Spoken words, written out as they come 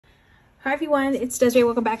Hi everyone, it's Desiree.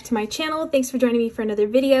 Welcome back to my channel. Thanks for joining me for another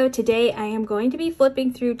video. Today I am going to be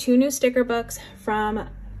flipping through two new sticker books from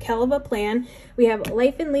KellofaPlan. We have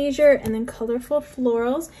Life and Leisure and then Colorful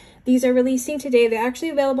Florals. These are releasing today. They're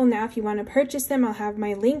actually available now if you want to purchase them. I'll have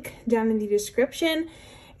my link down in the description.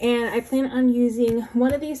 And I plan on using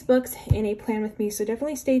one of these books in a plan with me, so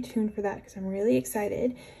definitely stay tuned for that because I'm really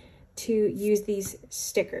excited to use these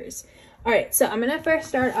stickers. All right, so I'm gonna first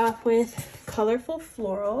start off with Colorful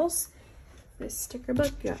Florals. This sticker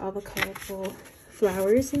book, got all the colorful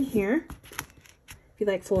flowers in here. If you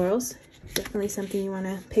like florals, definitely something you want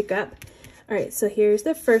to pick up. All right, so here's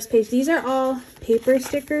the first page. These are all paper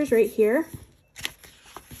stickers right here,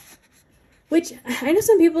 which I know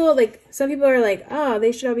some people are like, oh,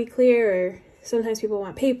 they should all be clear, or sometimes people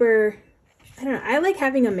want paper. I don't know. I like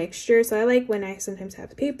having a mixture, so I like when I sometimes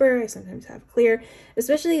have paper, I sometimes have clear.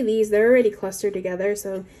 Especially these, they're already clustered together,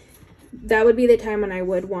 so that would be the time when I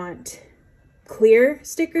would want clear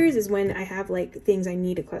stickers, is when I have like things I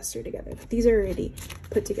need to cluster together. But these are already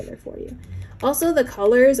put together for you. Also, the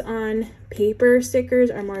colors on paper stickers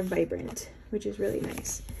are more vibrant, which is really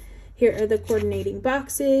nice. Here are the coordinating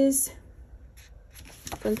boxes.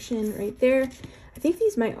 Function right there. I think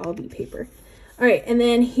these might all be paper. All right, and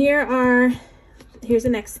then here's the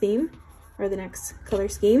next theme, or the next color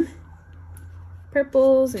scheme.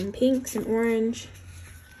 Purples and pinks and orange.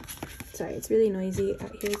 Sorry, it's really noisy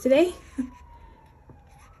out here today.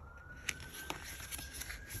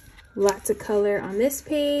 Lots of color on this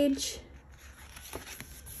page.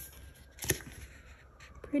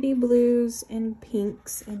 Pretty blues and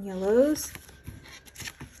pinks and yellows.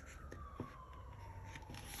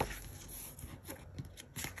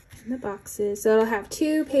 And the boxes. So it'll have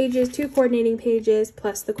two pages, two coordinating pages,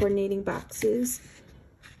 plus the coordinating boxes.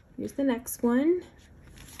 Here's the next one.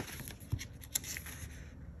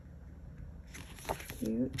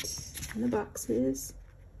 Cute. And the boxes.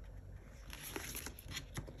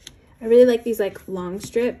 I really like these like long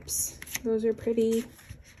strips. Those are pretty.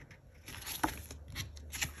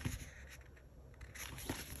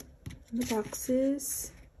 The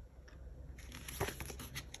boxes.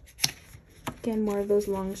 Again, more of those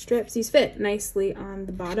long strips. These fit nicely on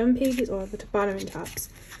the bottom pages, or the bottom and tops,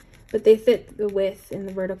 but they fit the width in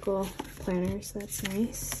the vertical planner, so that's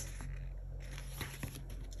nice.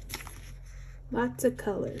 Lots of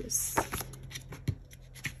colors.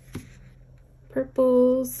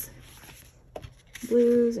 Purples,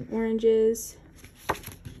 blues and oranges.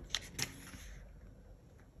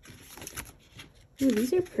 Ooh,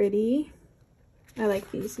 these are pretty. I like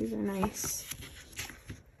these. These are nice.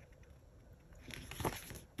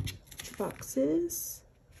 Boxes.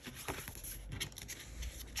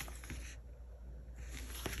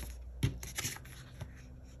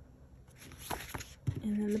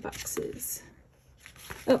 And then the boxes.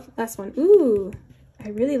 Oh, last one. Ooh, I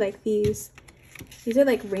really like these. These are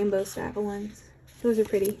like rainbow style ones. Those are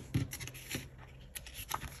pretty.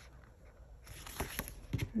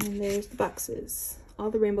 And then there's the boxes,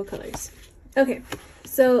 all the rainbow colors. Okay,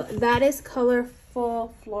 so that is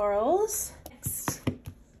Colorful Florals. Next,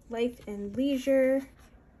 Life and Leisure.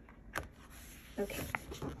 Okay,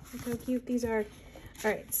 look how cute these are.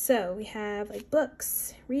 All right, so we have like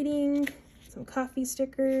books, reading, some coffee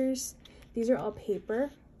stickers. These are all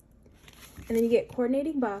paper. And then you get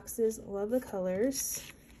coordinating boxes. Love the colors.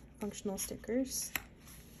 Functional stickers.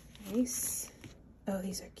 Nice. Oh,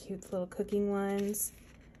 these are cute little cooking ones.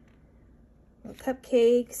 Little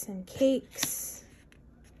cupcakes and cakes.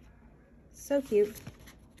 So cute.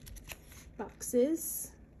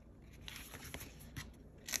 Boxes.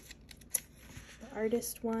 The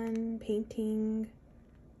artist one, painting.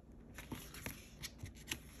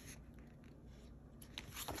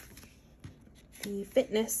 The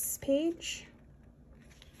fitness page.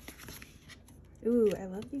 Ooh, I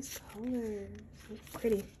love these colors. So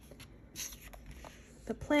pretty.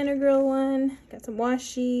 The planner girl one. Got some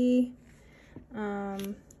washi.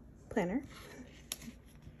 Planner.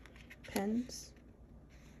 Pens.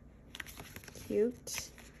 Cute.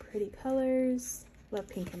 Pretty colors. Love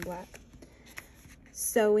pink and black.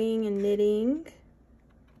 Sewing and knitting.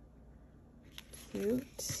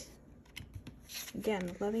 Cute.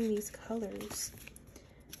 Again, loving these colors.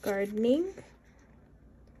 Gardening.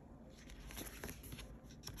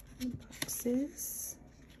 Boxes.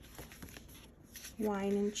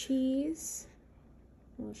 Wine and cheese.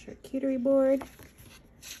 A little charcuterie board.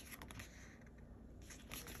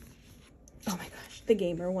 Oh my gosh, the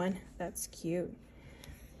gamer one. That's cute.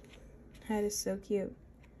 That is so cute.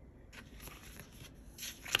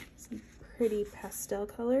 Some pretty pastel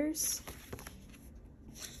colors.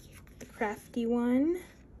 The crafty one,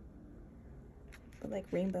 but like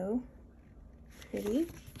rainbow. Pretty.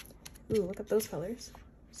 Ooh, look at those colors.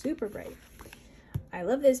 Super bright. I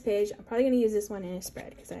love this page. I'm probably going to use this one in a spread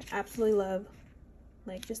because I absolutely love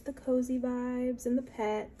like just the cozy vibes and the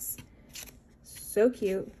pets. So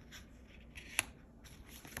cute.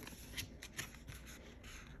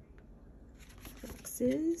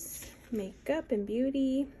 Boxes, makeup and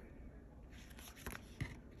beauty.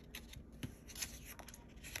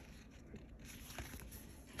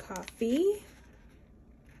 Coffee.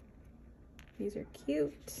 These are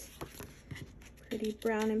cute. Pretty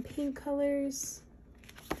brown and pink colors.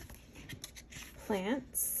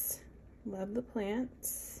 Plants. Love the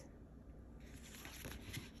plants.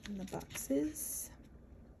 And the boxes.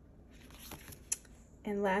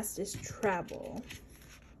 And last is travel.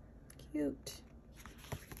 Cute.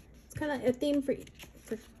 It's kind of a theme for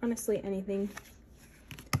honestly anything.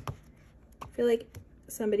 I feel like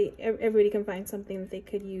everybody can find something that they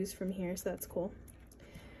could use from here, so that's cool.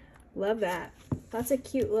 Love that. Lots of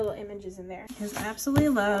cute little images in there. Because I absolutely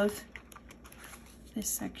love this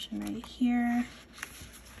section right here.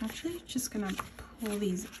 I'm actually just gonna pull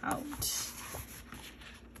these out.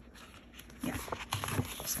 Yeah,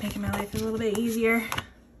 just making my life a little bit easier.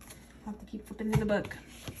 I'll have to keep flipping through the book.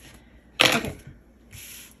 Okay,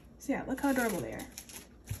 so yeah, look how adorable they are.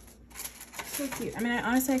 So cute. I mean,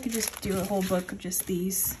 honestly, I could just do a whole book of just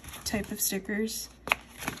these type of stickers.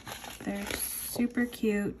 They're super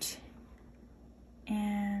cute,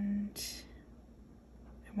 and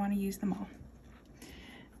I want to use them all.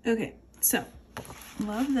 Okay, so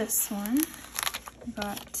love this one.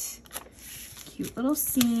 Got cute little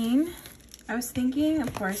scene. I was thinking,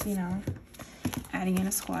 of course, you know, adding in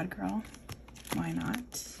a squad girl. Why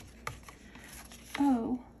not?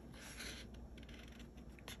 Oh.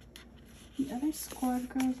 The other squad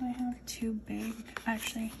girls I have too big.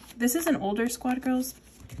 Actually, this is an older squad girls.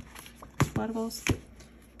 Squadables. I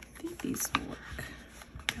think these will work.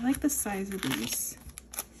 I like the size of these.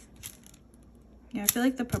 Yeah, I feel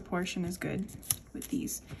like the proportion is good with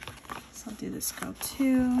these. So I'll do this girl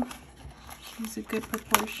too. She's a good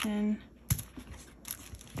proportion.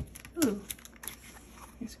 Ooh,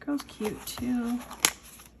 this girl's cute too.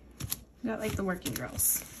 We got like the working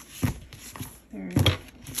girls. They're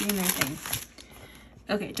doing their thing.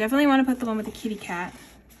 Okay, definitely want to put the one with the kitty cat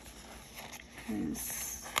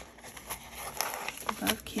because I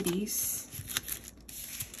love kitties.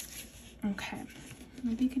 Okay,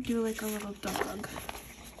 maybe you could do like a little dog.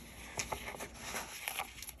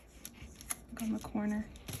 Look on the corner.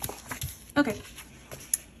 Okay,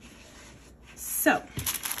 so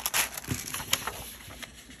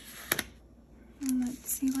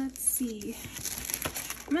let's see.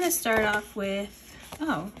 I'm gonna start off with,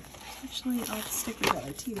 oh, actually all the stickers that I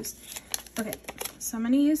like to use. Okay, so I'm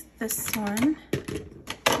gonna use this one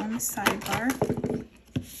on the sidebar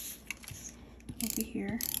over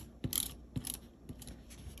here.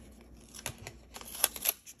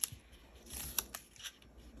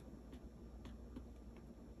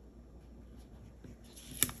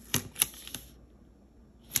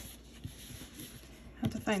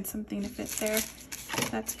 Have to find something to fit there.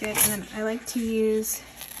 That's good. And then I like to use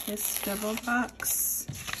this double box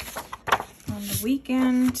on the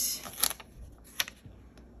weekend. So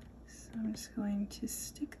I'm just going to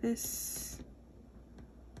stick this .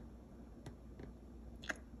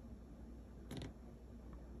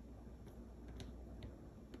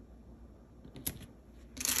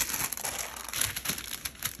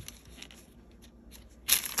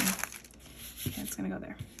 Okay, it's gonna go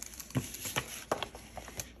there.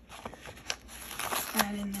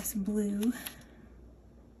 Add in this blue.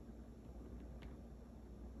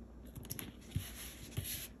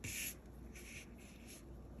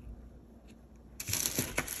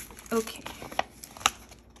 Okay,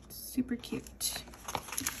 super cute.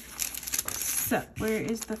 So where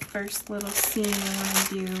is the first little scene I want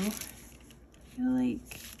to do? I feel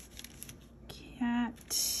like cat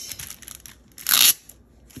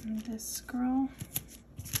and this girl.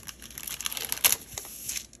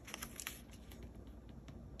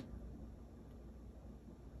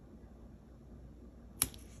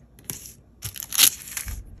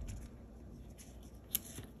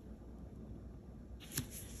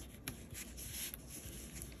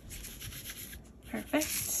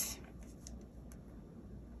 Perfect.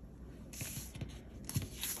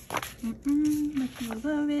 I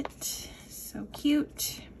love it. So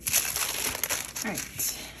cute. All right,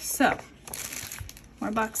 so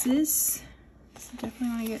more boxes. So definitely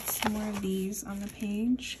want to get some more of these on the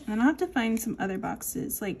page. And then I'll have to find some other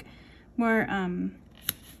boxes, like more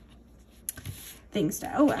things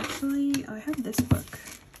to, oh, actually, I have this book.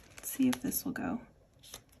 Let's see if this will go.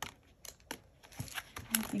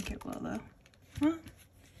 I don't think it will though. Huh?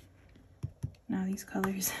 No, these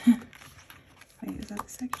colors. Wait, is that the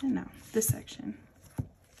section? No, this section.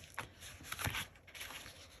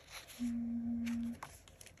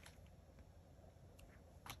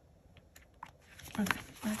 Okay,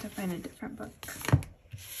 I have to find a different book.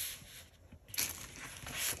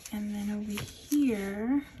 And then over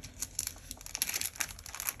here,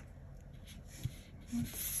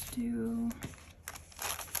 let's do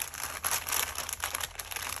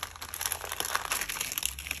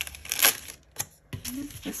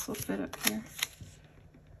this will fit up here.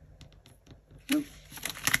 Oop.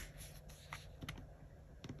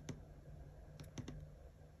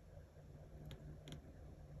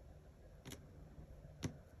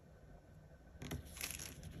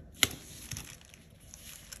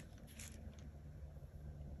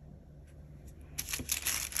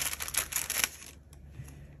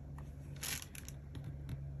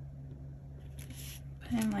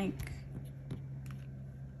 Put in like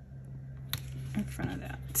in front of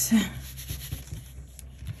that. I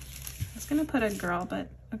was gonna put a girl, but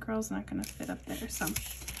a girl's not gonna fit up there, so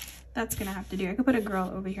that's gonna have to do. I could put a girl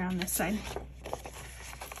over here on this side.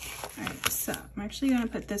 All right, so I'm actually gonna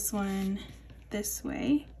put this one this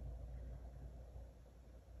way,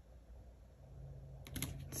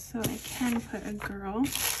 so I can put a girl.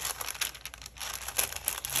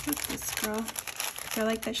 Put this girl. I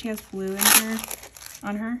like that she has blue in her,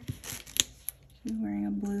 on her. She's wearing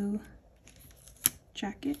a blue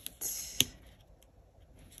jacket.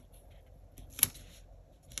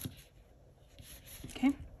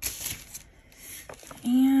 Okay.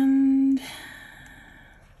 And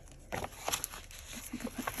I guess I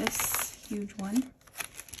could put this huge one.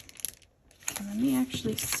 And let me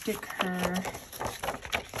actually stick her.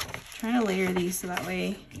 Trying to layer these so that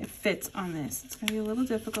way it fits on this. It's gonna be a little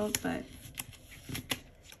difficult, but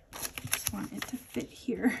I just want it to fit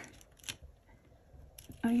here.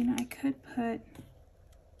 Oh, you know, I could put,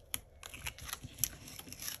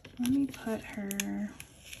 let me put her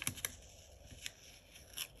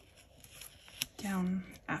down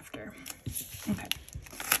after. Okay,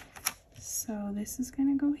 so this is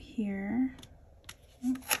gonna go here.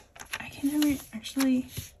 Oh, I can never actually,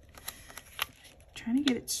 trying to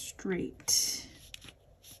get it straight.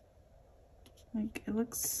 Like, it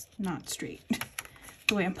looks not straight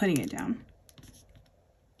the way I'm putting it down.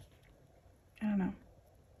 I don't know.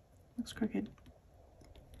 Looks crooked.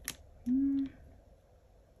 Let me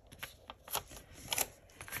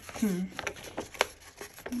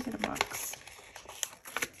get a box.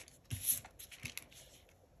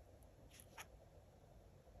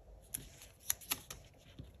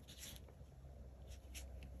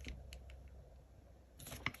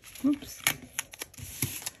 Oops.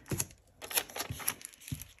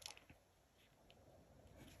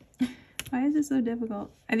 Why is this so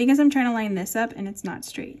difficult? I think as I'm trying to line this up and it's not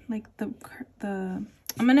straight. Like I'm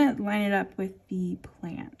gonna line it up with the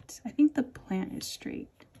plant. I think the plant is straight.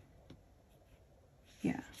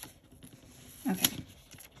 Yeah. Okay.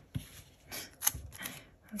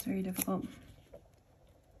 That's very difficult.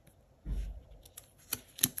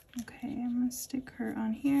 Okay, I'm gonna stick her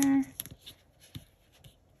on here.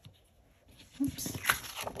 Oops.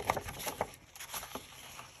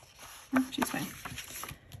 Oh, she's fine.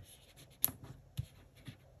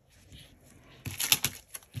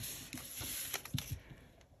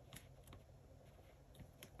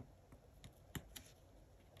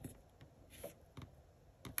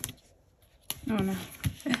 Oh no,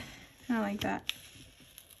 I don't like that.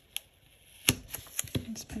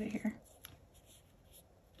 Just put it here.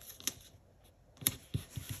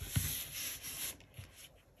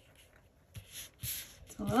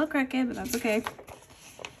 It's a little crooked, but that's okay.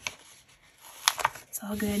 It's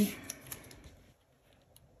all good.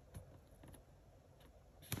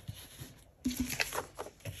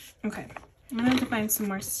 Okay, I'm gonna have to find some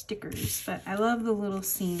more stickers, but I love the little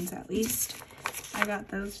scenes at least. I got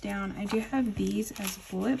those down. I do have these as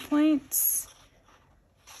bullet points,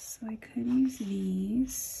 so I could use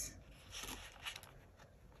these.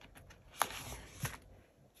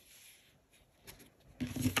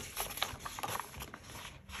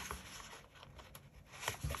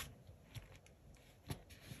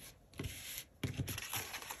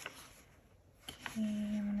 Okay,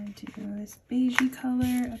 I'm gonna do this beigey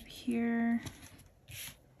color up here,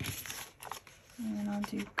 and then I'll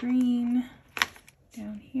do green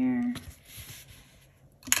down here.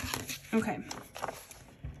 Okay.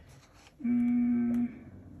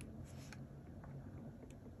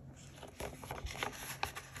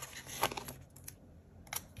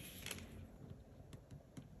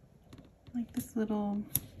 Like this little,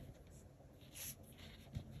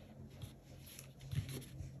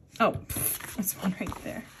 oh, There's one right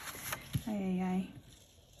there. Aye.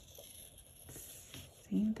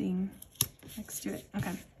 Same thing next to it.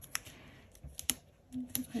 Okay.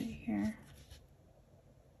 Put it here.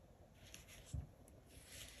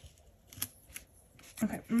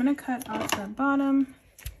 Okay, I'm gonna cut off the bottom.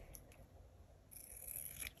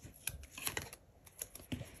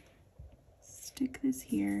 Stick this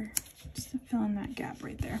here just to fill in that gap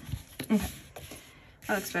right there. Okay,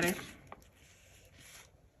 that looks better.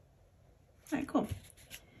 All right, cool.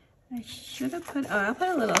 I should have put, oh, I'll put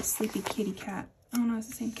a little sleepy kitty cat. Oh no, it's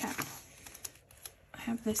the same cat. I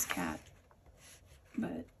have this cat,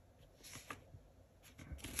 but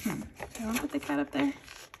do I want to put the cat up there?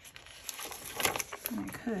 I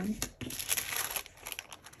could.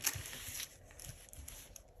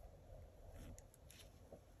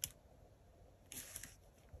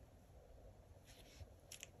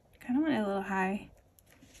 Kind of want it a little high.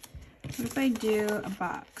 What if I do a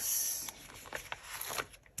box?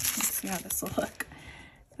 Let's see how this will look.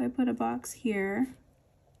 If I put a box here,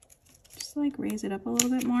 just like raise it up a little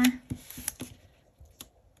bit more.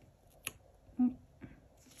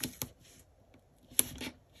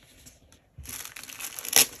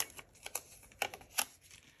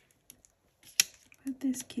 Put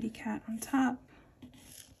this kitty cat on top.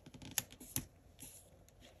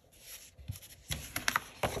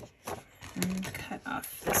 And cut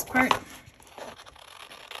off this part.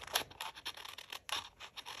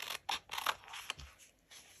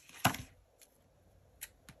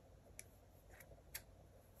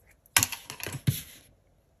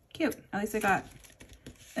 Cute. At least I got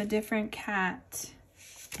a different cat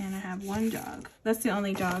and I have one dog. That's the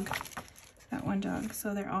only dog. That one dog.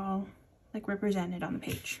 So they're all like represented on the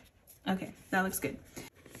page. Okay, that looks good.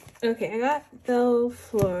 Okay, I got the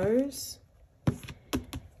Florals.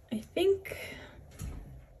 I think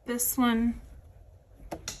this one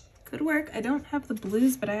could work. I don't have the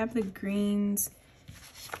blues, but I have the greens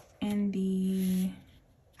and the,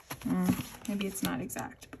 maybe it's not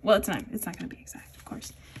exact. Well, it's not gonna be exact, of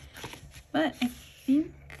course. But I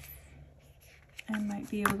think I might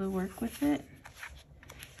be able to work with it.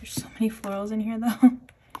 There's so many florals in here though.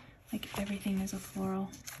 Like everything is a floral.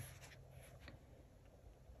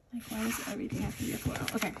 Like why does everything have to be a floral?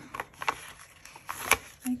 Okay.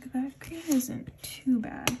 Like that green isn't too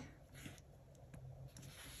bad.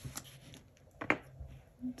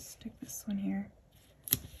 Let's stick this one here.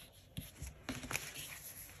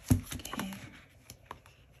 Okay.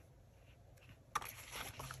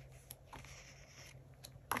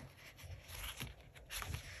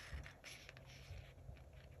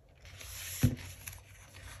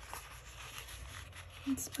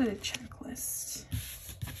 Let's put a checklist.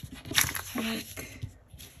 So like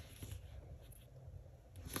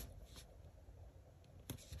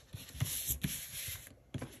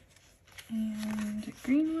and a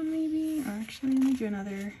green one maybe, or actually let me do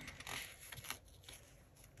another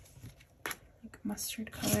like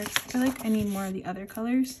mustard color. I feel like I need more of the other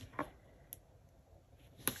colors.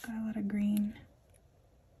 Got a lot of green.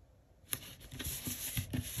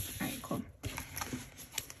 Alright, cool.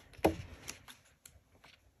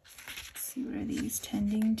 See, what are these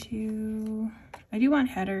tending to? I do want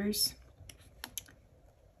headers.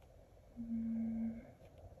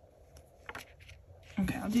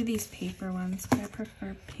 Okay, I'll do these paper ones, but I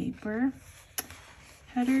prefer paper.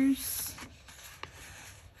 Headers,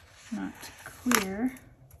 not clear.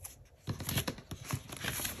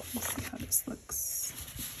 Let's see how this looks.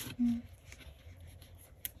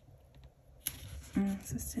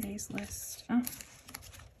 This is today's list. Oh,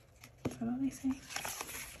 is that all they say?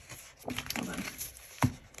 Hold on.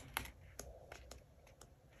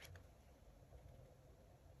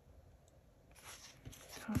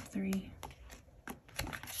 Top 3.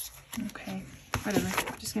 Okay, whatever.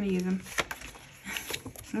 I'm just gonna use them.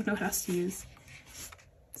 I don't know what else to use.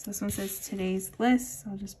 So this one says today's list.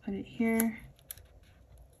 I'll just put it here.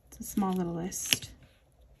 It's a small little list.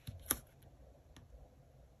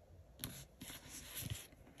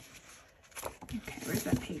 Okay, where's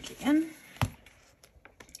that page again?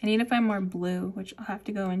 I need to find more blue, which I'll have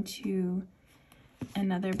to go into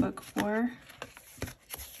another book for.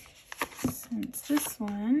 Since this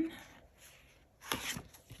one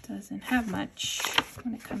doesn't have much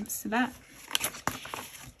when it comes to that.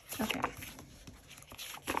 Okay.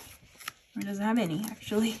 Or doesn't have any,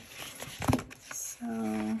 actually. So,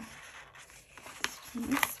 let's do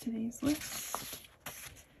this, today's list.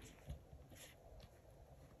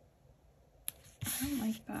 I don't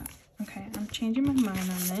like that. Okay, I'm changing my mind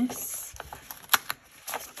on this.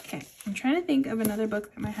 Okay, I'm trying to think of another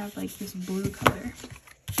book that might have like this blue color.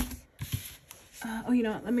 Oh, you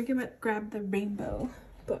know what? Let me grab the rainbow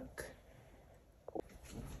book.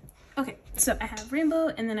 So I have rainbow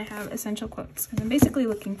and then I have essential quotes because I'm basically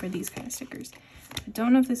looking for these kind of stickers. I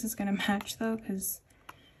don't know if this is going to match though because,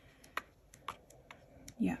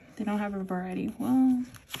 yeah, they don't have a variety. Well,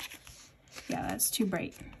 yeah, that's too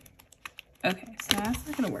bright. Okay, so that's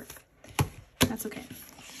not going to work. That's okay.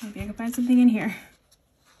 Maybe I can find something in here.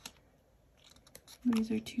 These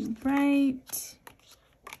are too bright.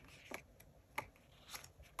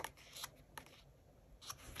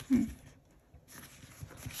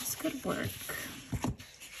 This could work.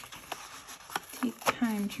 Take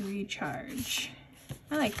time to recharge.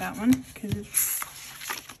 I like that one because it's, I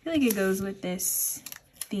feel like it goes with this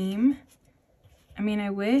theme. I mean, I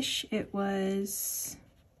wish it was,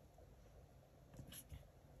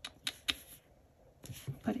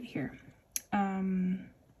 put it here.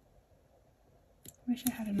 Wish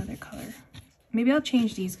I had another color. Maybe I'll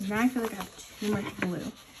change these because now I feel like I have too much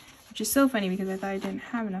blue, which is so funny because I thought I didn't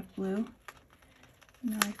have enough blue.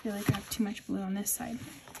 Now I feel like I have too much blue on this side.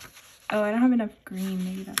 Oh, I don't have enough green.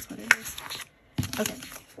 Maybe that's what it is. Okay.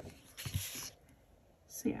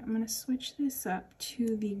 So yeah, I'm gonna switch this up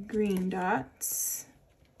to the green dots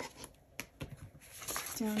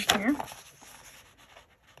down here.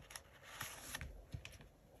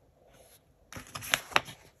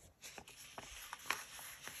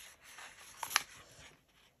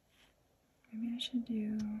 Maybe I should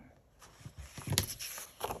do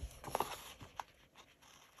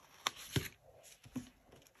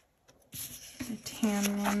the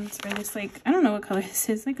tan ones, or this, like, I don't know what color this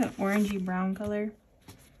is, like an orangey brown color,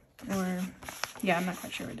 or yeah, I'm not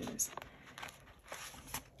quite sure what it is.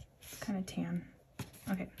 It's kind of tan.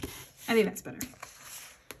 Okay, I think that's better.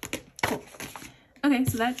 Cool. Okay,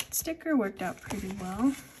 so that sticker worked out pretty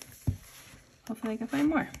well. Hopefully I can find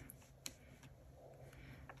more.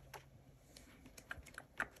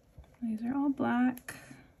 These are all black.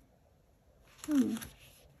 Ooh.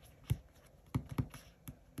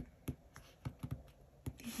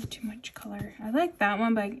 These are too much color. I like that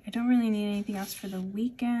one, but I don't really need anything else for the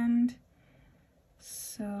weekend.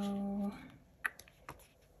 So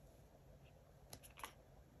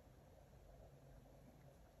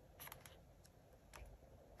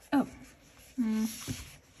oh.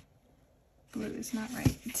 Blue is not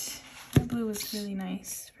right. That blue was really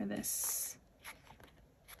nice for this.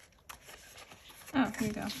 Oh, here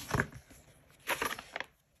we go.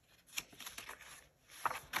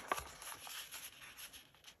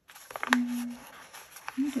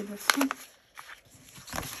 Let me do this one.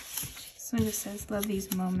 This one just says, love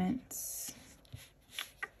these moments.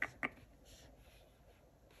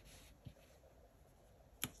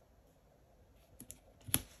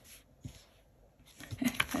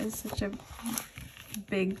 That is such a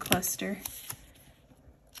big cluster. I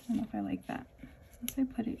don't know if I like that. Once I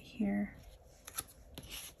put it here.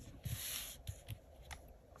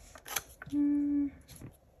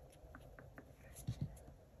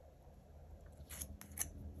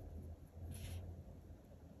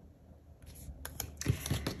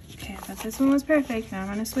 Okay, I thought this one was perfect. Now I'm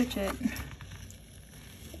gonna switch it.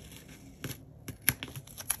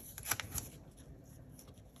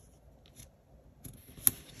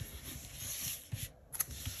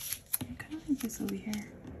 I kind of like this over here.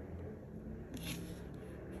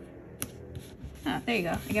 Ah, there you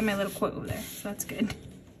go. I get my little quote over there, so that's good.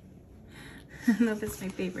 I don't know if it's my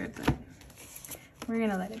favorite, but we're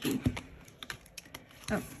gonna let it be.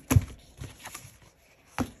 Oh.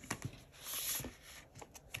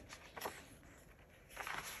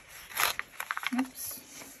 Oops,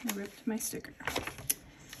 I ripped my sticker.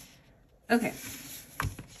 Okay.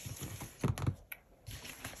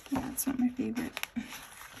 Yeah, it's not my favorite.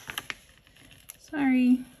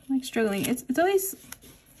 Sorry, I'm like struggling. It's always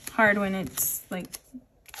hard when it's like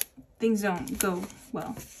things don't go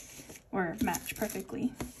well or match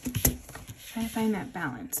perfectly. Trying to find that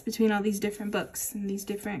balance between all these different books and these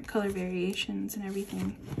different color variations and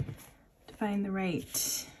everything to find the right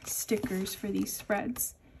stickers for these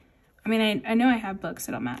spreads. I mean, I know I have books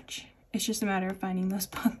that'll match. It's just a matter of finding those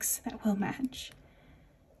books that will match.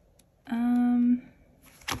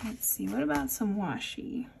 Let's see, what about some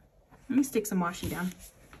washi? Let me stick some washi down.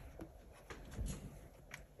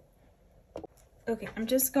 Okay, I'm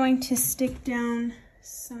just going to stick down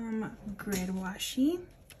some grid washi.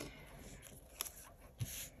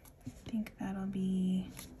 I think that'll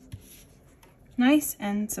be nice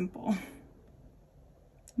and simple.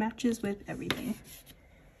 Matches with everything.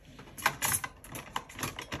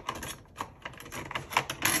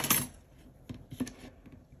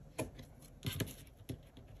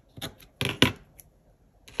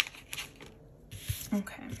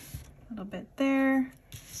 Okay, a little bit there,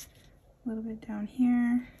 a little bit down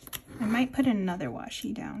here. I might might put another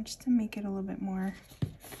washi down just to make it a little bit more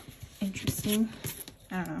interesting.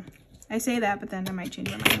 I don't know. I say that, but then I might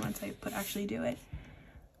change my mind once I actually do it.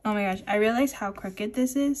 Oh my gosh, I realize how crooked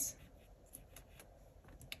this is.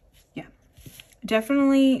 Yeah,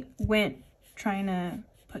 definitely went trying to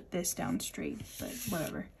put this down straight, but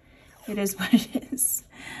whatever. It is what it is.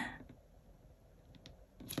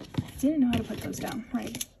 I didn't know how to put those down,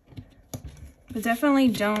 right? But definitely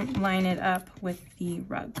don't line it up with the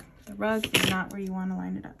rug. The rug is not where you want to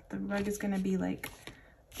line it up. The rug is going to be like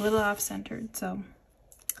a little off-centered, so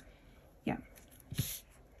yeah,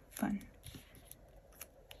 fun.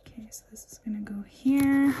 Okay, so this is going to go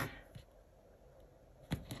here.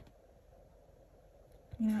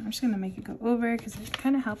 You know, I'm just going to make it go over because it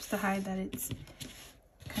kind of helps to hide that it's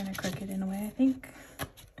kind of crooked in a way, I think.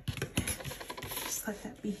 Just let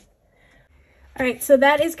that be. All right, so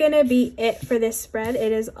that is gonna be it for this spread.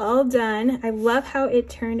 It is all done. I love how it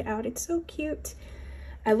turned out. It's so cute.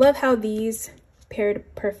 I love how these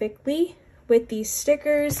paired perfectly with these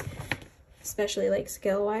stickers, especially like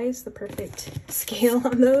scale-wise, the perfect scale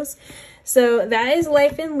on those. So that is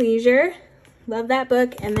Life and Leisure. Love that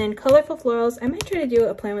book. And then Colorful Florals. I might try to do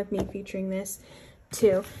a plan with me featuring this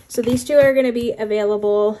too. So these two are gonna be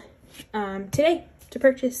available today, to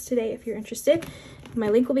purchase today if you're interested. My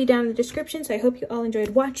link will be down in the description, so I hope you all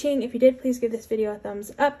enjoyed watching. If you did, please give this video a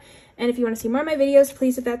thumbs up. And if you want to see more of my videos,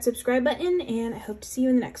 please hit that subscribe button, and I hope to see you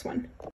in the next one.